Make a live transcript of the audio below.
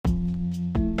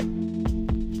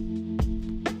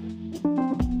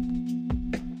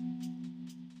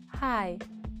Hi,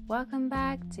 welcome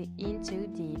back to Into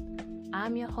Deep.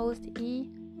 I'm your host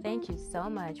E. Thank you so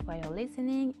much for your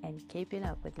listening and keeping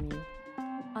up with me.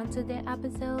 On today's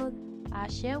episode, I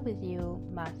share with you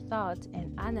my thoughts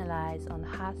and analyze on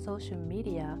how social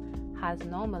media has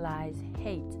normalized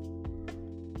hate.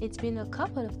 It's been a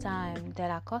couple of times that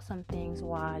I caught some things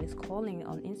while scrolling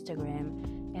on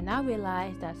Instagram, and I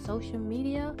realized that social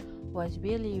media was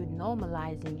really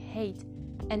normalizing hate,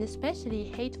 and especially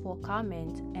hateful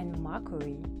comments and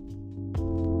mockery.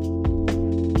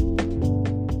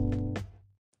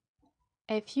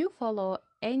 If you follow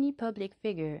any public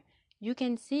figure, you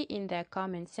can see in their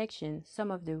comment section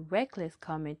some of the reckless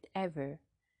comments ever.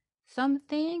 Some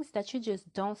things that you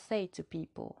just don't say to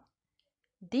people.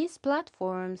 These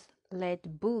platforms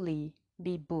let bully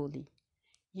be bully.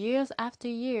 Years after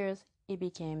years, it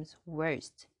becomes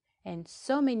worse, and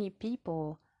so many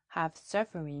people have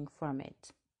suffering from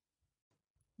it.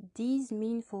 These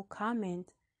meaningful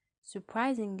comments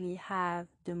surprisingly have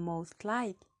the most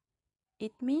like.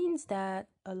 It means that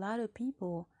a lot of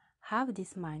people have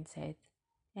this mindset,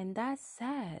 and that's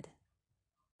sad.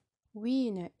 We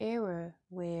in an era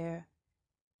where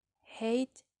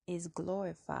hate is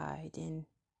glorified and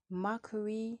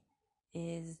mockery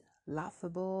is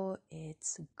laughable,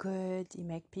 it's good, it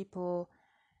makes people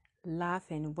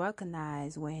laugh and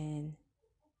recognize when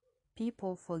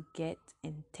people forget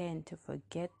and tend to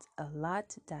forget a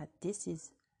lot that this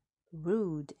is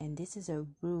rude and this is a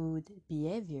rude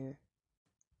behavior.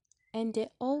 And they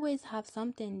always have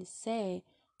something to say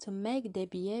to make their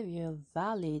behavior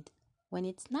valid when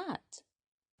it's not.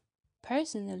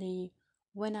 Personally,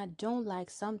 when I don't like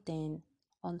something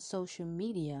on social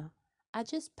media, I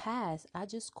just pass, I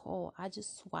just scroll, I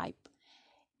just swipe.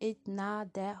 It's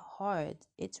not that hard.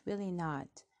 It's really not.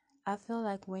 I feel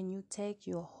like when you take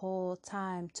your whole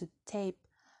time to tape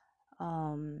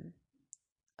um,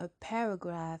 a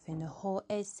paragraph and a whole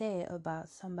essay about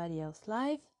somebody else's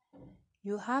life,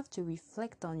 you have to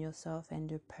reflect on yourself and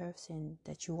the person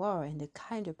that you are and the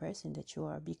kind of person that you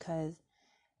are, because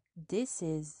this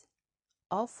is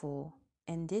awful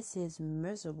and this is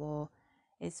miserable,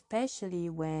 especially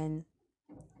when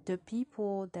the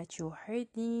people that you're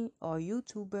hurting are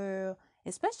YouTuber,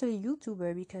 especially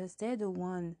YouTuber, because they're the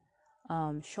one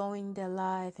showing their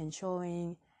life and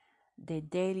showing their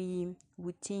daily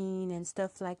routine and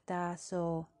stuff like that.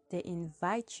 So they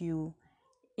invite you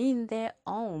in their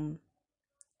home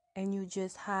and you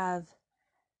just have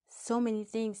so many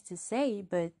things to say,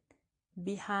 but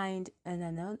behind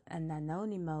an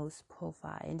anonymous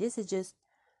profile. And this is just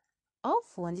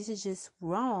awful, and this is just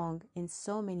wrong in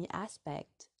so many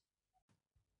aspects.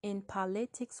 In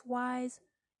politics wise,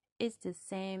 it's the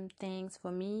same things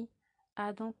for me.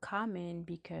 I don't comment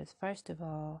because, first of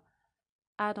all,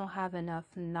 I don't have enough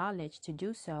knowledge to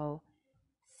do so.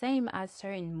 Same as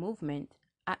certain movement,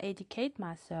 I educate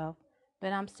myself,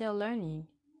 but I'm still learning.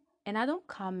 And I don't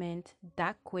comment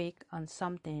that quick on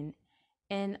something,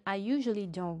 and I usually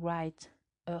don't write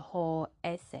a whole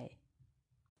essay.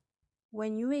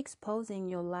 When you're exposing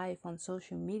your life on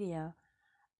social media,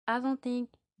 I don't think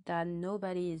that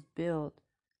nobody is built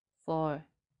for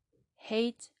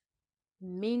hate,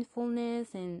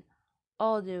 meanfulness, and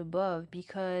all the above,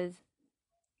 because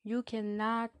you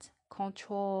cannot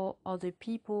control other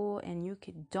people and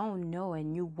don't know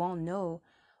and you won't know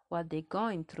what they're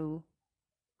going through,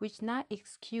 which not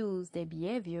excuse their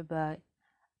behavior, but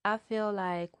I feel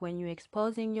like when you're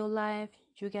exposing your life,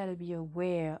 you gotta be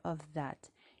aware of that.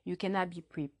 You cannot be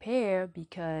prepared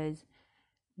because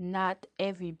not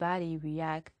everybody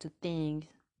react to things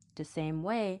the same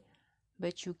way,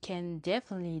 but you can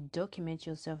definitely document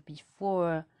yourself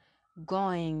before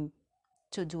going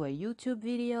to do a YouTube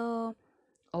video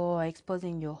or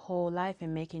exposing your whole life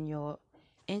and making your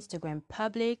Instagram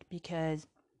public, because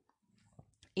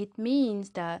it means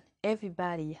that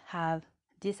everybody have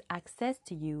this access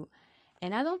to you.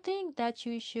 And I don't think that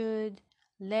you should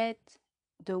let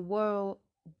the world,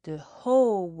 the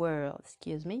whole world,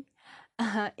 excuse me,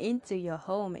 into your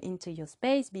home, into your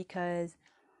space, because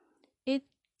it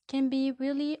can be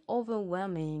really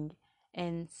overwhelming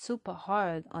and super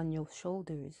hard on your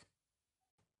shoulders.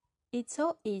 It's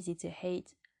so easy to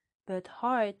hate, but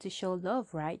hard to show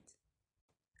love, right?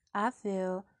 I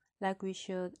feel like we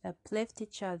should uplift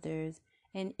each other's,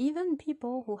 and even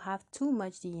people who have too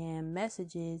much DM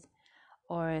messages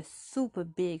or a super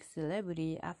big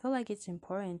celebrity, I feel like it's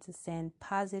important to send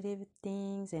positive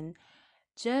things and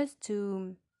just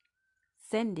to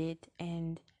send it,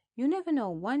 and you never know,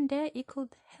 one day it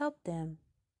could help them.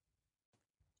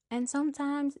 And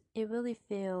sometimes it really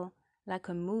feel like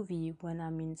a movie when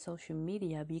I'm in social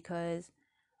media, because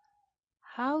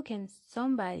How can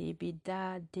somebody be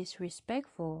that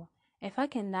disrespectful? If I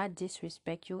cannot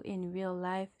disrespect you in real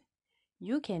life,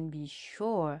 you can be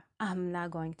sure I'm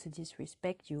not going to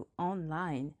disrespect you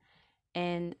online.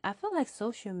 And I feel like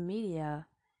social media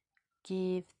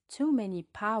give too many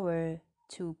power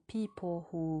to people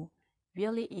who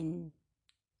really in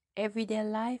everyday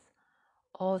life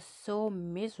are so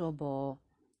miserable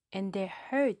and they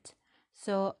hurt.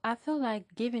 So I feel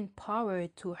like giving power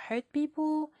to hurt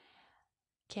people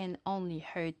can only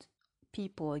hurt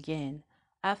people again.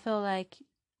 I feel like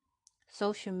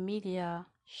social media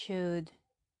should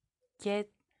get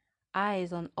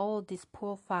eyes on all this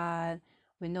profile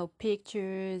with no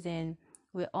pictures and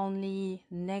with only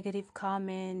negative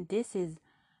comment. This is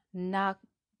not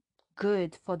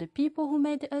good for the people who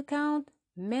made the account,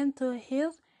 mental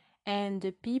health, and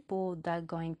the people that are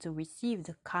going to receive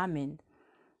the comment.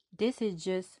 This is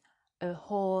just a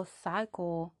whole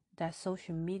cycle that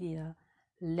social media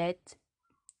let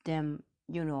them,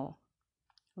 redoing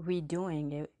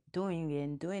it, doing it,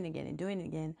 and doing it again and doing it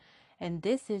again. And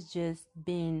this has just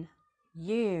been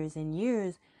years and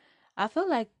years. I feel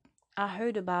like I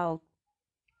heard about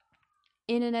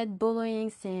internet bullying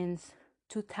since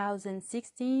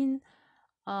 2016.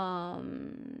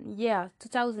 Yeah,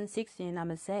 2016,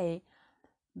 I'ma say.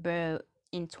 But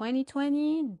in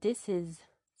 2020, this is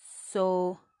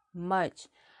so much.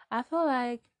 I feel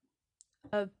like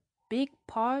a big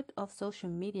part of social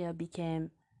media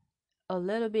became a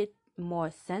little bit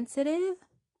more sensitive,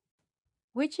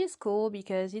 which is cool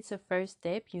because it's a first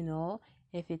step.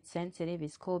 If it's sensitive,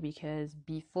 it's cool because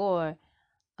before,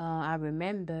 I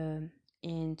remember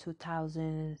in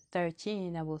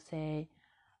 2013, I will say,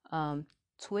 um,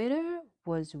 Twitter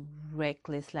was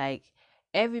reckless. Like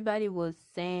everybody was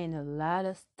saying a lot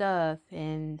of stuff,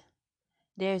 and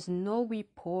there's no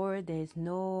report,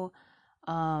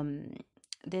 um,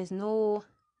 there's no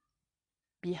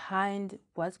behind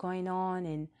what's going on,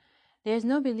 and there's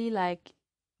nobody like,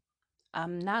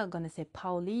 I'm not gonna say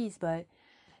police, but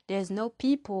there's no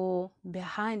people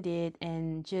behind it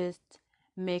and just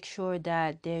make sure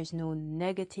that there's no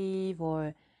negative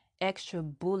or extra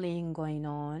bullying going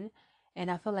on. And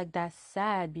I feel like that's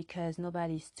sad because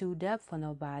nobody stood up for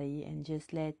nobody and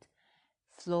just let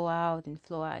flow out and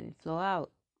flow out and flow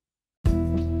out.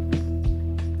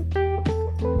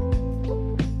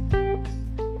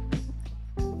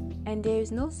 And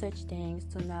there's no such things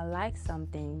to not like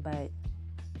something, but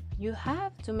you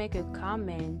have to make a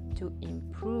comment to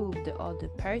improve the other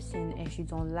person if you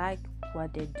don't like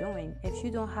what they're doing. If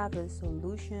you don't have a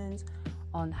solutions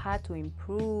on how to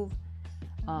improve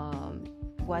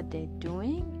what they're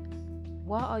doing,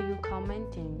 why are you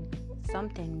commenting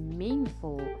something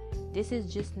meaningful? This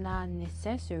is just not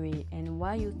necessary. And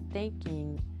why you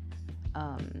thinking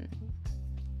um,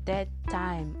 that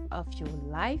time of your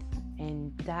life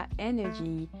and that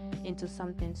energy into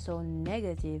something so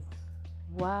negative?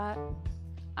 What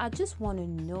I just want to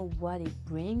know what it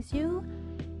brings you.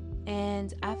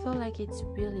 And I feel like it's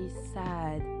really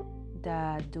sad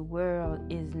that the world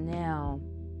is now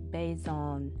based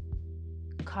on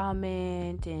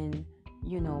comment and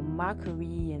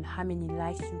mockery and how many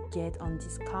likes you get on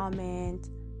this comment.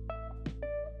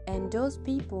 And those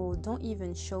people don't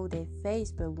even show their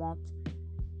face but want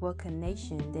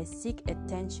recognition. They seek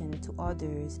attention to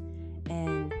others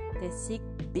and they seek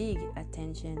big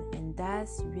attention, and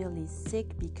that's really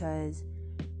sick because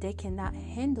they cannot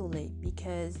handle it.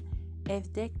 Because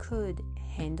if they could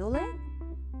handle it,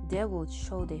 they will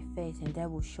show their face and they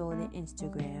will show their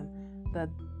Instagram, but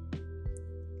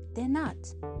they're not.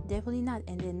 They're really not,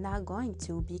 and they're not going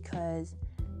to, because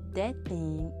that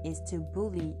thing is to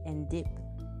bully and dip.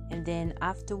 And then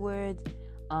afterward,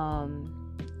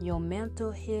 your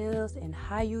mental health and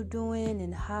how you doing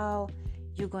and how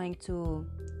you're going to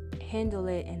handle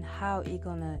it and how it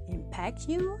gonna impact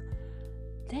you,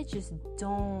 they just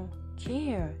don't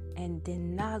care, and they're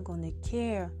not gonna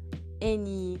care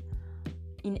in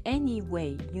any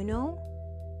way.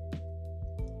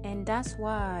 And that's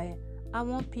why I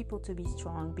want people to be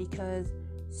strong, because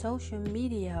social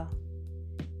media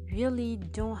really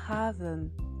don't have a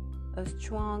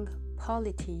strong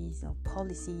policies or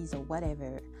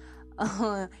whatever.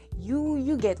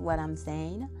 You get what I'm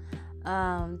saying.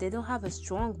 They don't have a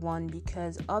strong one,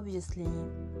 because obviously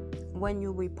when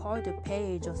you report a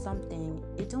page or something,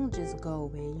 it don't just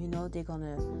go away. They're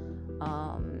gonna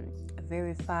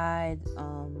verify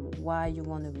why you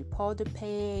want to report the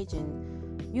page, and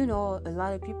a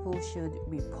lot of people should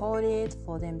report it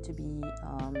for them to be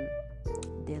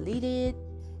deleted.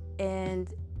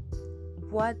 And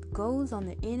what goes on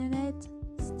the internet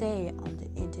stay on the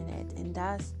internet, and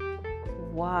that's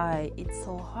why it's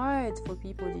so hard for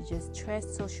people to just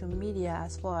trust social media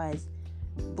as far as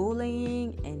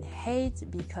bullying and hate,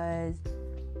 because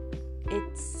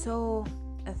it's so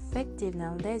effective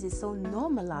nowadays. It's so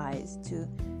normalized to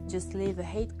just leave a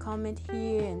hate comment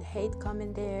here and hate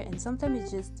comment there, and sometimes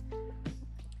it's just,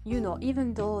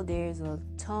 even though there's a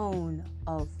tone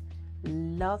of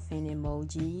laughing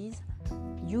emojis,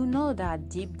 that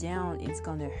deep down it's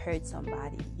gonna hurt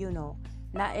somebody.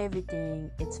 Not everything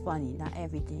it's funny, not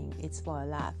everything it's for a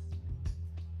laugh.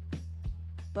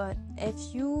 But if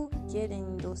you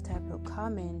getting those type of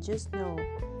comments, just know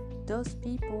those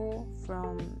people,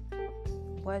 from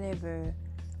whatever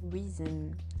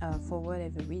reason, for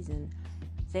whatever reason,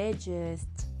 they're just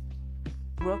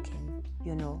broken.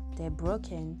 They're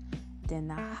broken. They're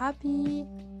not happy.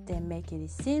 They make it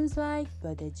seems like,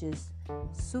 but they're just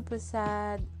super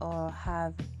sad or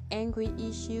have angry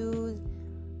issues,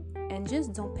 and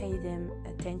just don't pay them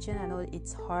attention. I know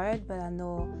it's hard, but I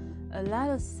know a lot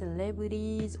of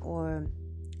celebrities or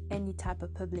any type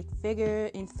of public figure,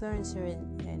 influencer,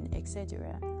 and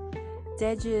etc.,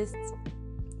 they just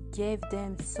give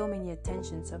them so many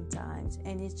attention sometimes,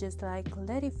 and it's just like,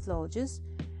 let it flow. Just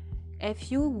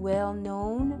if you're well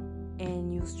known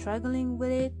and you're struggling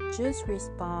with it, just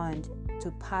respond to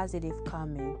positive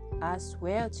comment. I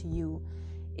swear to you,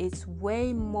 it's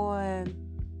way more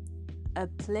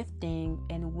uplifting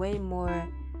and way more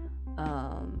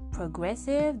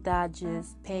progressive than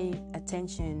just pay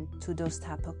attention to those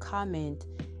type of comment.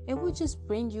 It will just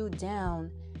bring you down,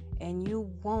 and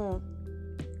you won't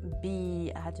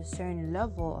be at a certain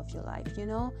level of your life.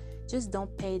 Just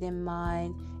don't pay them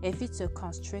mind. If it's a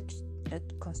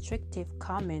constructive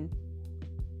comment,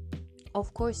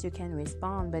 of course you can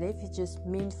respond, but if it's just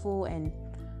meaningful and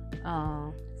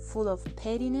full of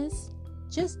pettiness,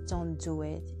 just don't do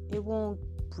it. It won't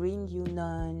bring you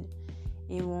none.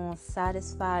 It won't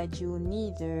satisfy you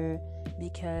neither,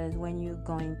 because when you're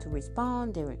going to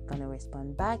respond, they're going to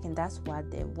respond back, and that's what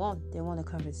they want. They want a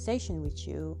conversation with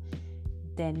you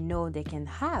they know they can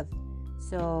have.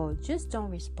 So just don't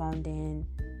respond, and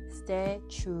stay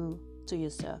true to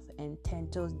yourself and 10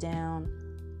 toes down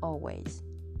always.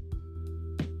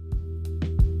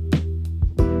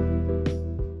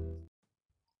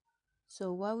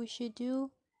 So what we should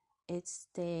do is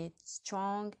stay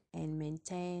strong and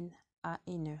maintain our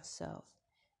inner self,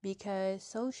 because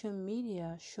social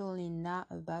media surely not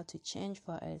about to change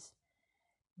for us.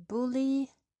 Bully,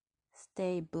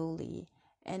 stay bully.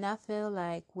 And I feel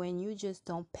like when you just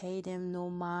don't pay them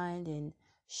no mind and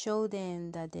show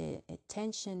them that the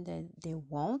attention that they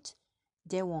won't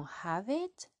have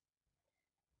it.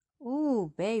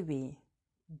 Ooh, baby,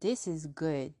 this is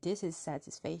good. This is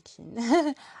satisfaction.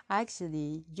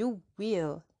 Actually, you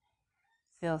will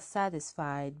feel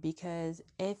satisfied, because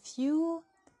if you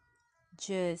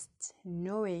just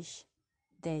nourish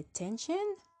the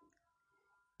attention,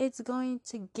 it's going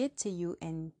to get to you,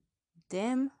 and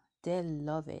them, they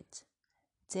love it.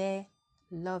 They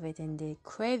love it and they're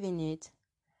craving it.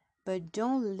 But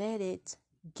don't let it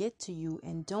get to you,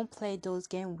 and don't play those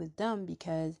games with them,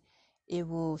 because it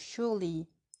will surely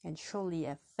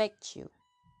affect you.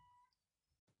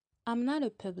 I'm not a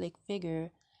public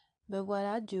figure, but what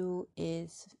I do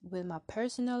is, with my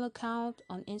personal account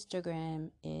on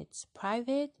Instagram, it's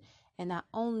private, and I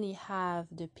only have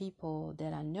the people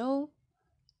that I know,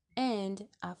 and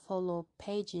I follow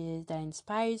pages that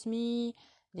inspires me.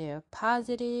 They're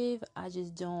positive. I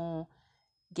just don't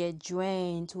get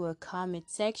drained to a comment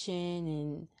section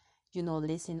and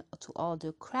listen to all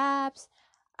the craps.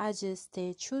 I just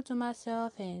stay true to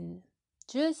myself and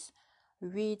just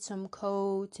read some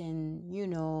quotes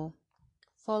and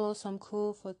follow some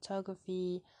cool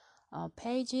photography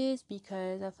pages,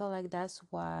 because I feel like that's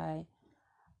why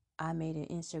I made an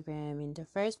Instagram in the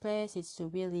first place. It's to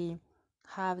really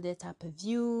have that type of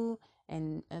view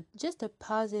and just a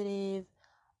positive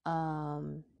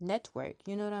network,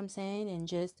 you know what I'm saying? And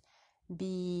just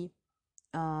be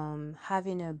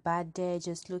having a bad day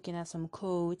just looking at some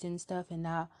quotes and stuff, and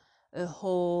not a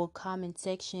whole comment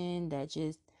section that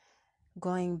just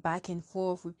going back and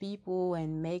forth with people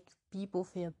and make people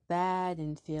feel bad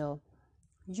and feel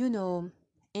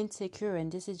insecure.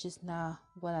 And this is just not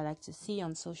what I like to see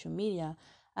on social media.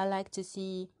 I like to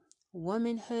see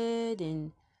womanhood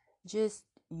and just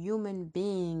human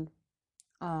being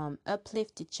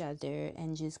uplift each other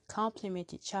and just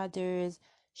compliment each other's,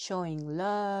 showing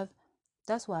love.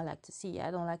 That's what I like to see.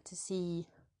 I don't like to see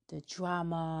the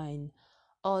drama and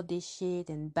all this shit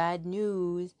and bad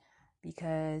news,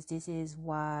 because this is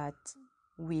what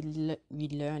we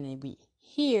learn and we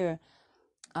hear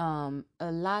a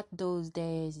lot those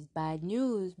days is bad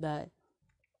news. But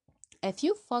if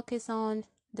you focus on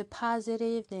the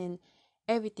positive, then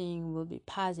everything will be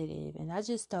positive. And I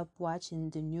just stopped watching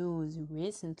the news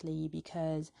recently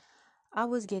because I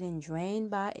was getting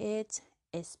drained by it,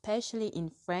 especially in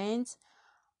France.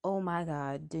 Oh my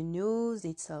God, the news,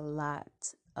 it's a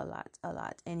lot, a lot.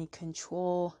 And it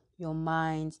control your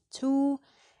mind too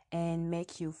and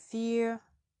make you fear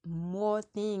more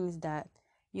things that,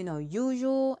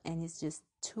 usual, and it's just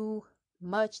too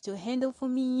much to handle for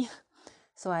me.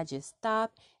 So I just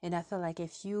stopped, and I feel like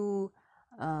if you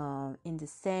in the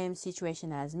same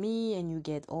situation as me and you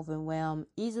get overwhelmed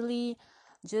easily,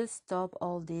 just stop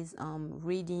all this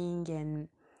reading and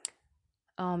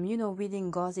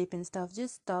reading gossip and stuff.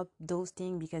 Just stop those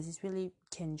things because it really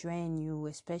can drain you,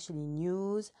 especially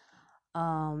news.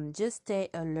 Just stay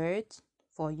alert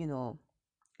for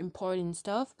important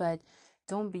stuff, but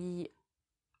don't be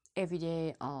every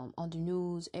day on the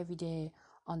news, every day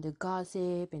on the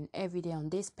gossip, and every day on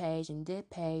this page and that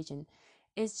page, and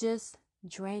it's just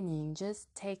draining.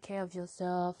 Just take care of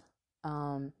yourself.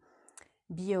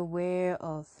 Be aware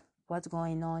of what's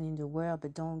going on in the world,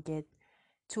 but don't get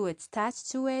too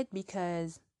attached to it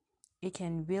because it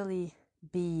can really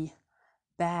be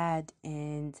bad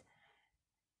and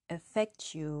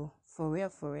affect you for real,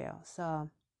 for real. So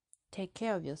take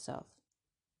care of yourself.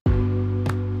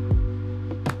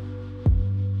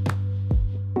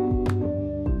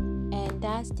 And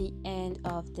that's the end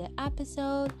of the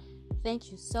episode.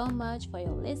 Thank you so much for your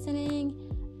listening,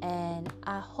 and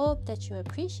I hope that you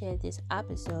appreciate this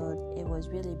episode. It was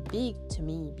really big to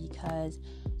me because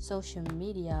social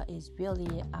media is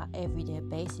really our everyday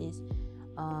basis,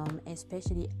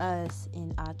 especially us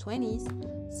in our 20s.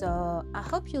 So I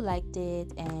hope you liked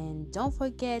it, and don't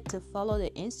forget to follow the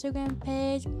Instagram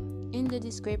page in the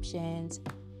descriptions,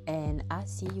 and I'll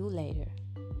see you later.